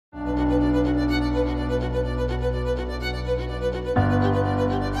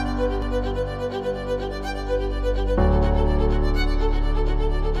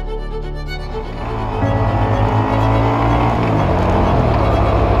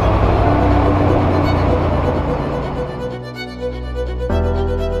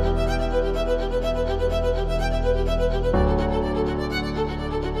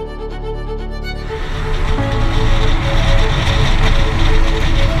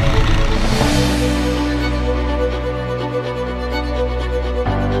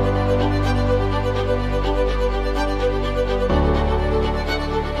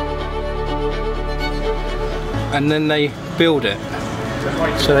And then they build it.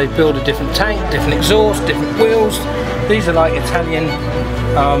 So they build a different tank, different exhaust, different wheels. These are like Italian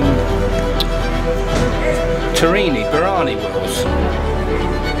Barani wheels.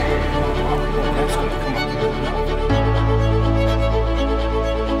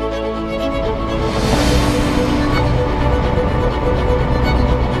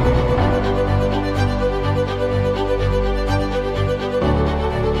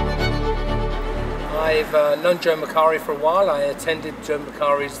 I've known Joe Macari for a while. I attended Joe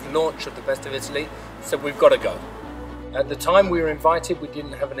Macari's launch of the Best of Italy, so we've got to go. At the time we were invited, we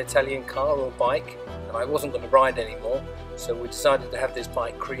didn't have an Italian car or bike, and I wasn't going to ride anymore, so we decided to have this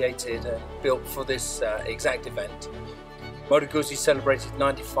bike created and built for this exact event. Moto Guzi celebrated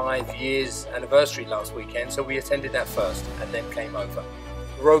 95 years anniversary last weekend, so we attended that first and then came over.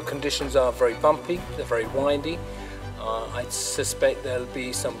 The road conditions are very bumpy, they're very windy. I suspect there'll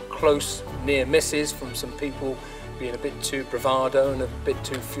be some close near misses from some people being a bit too bravado and a bit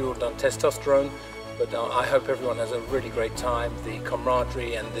too fueled on testosterone, but I hope everyone has a really great time. The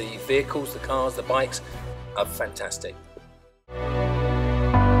camaraderie and the vehicles, the cars, the bikes are fantastic.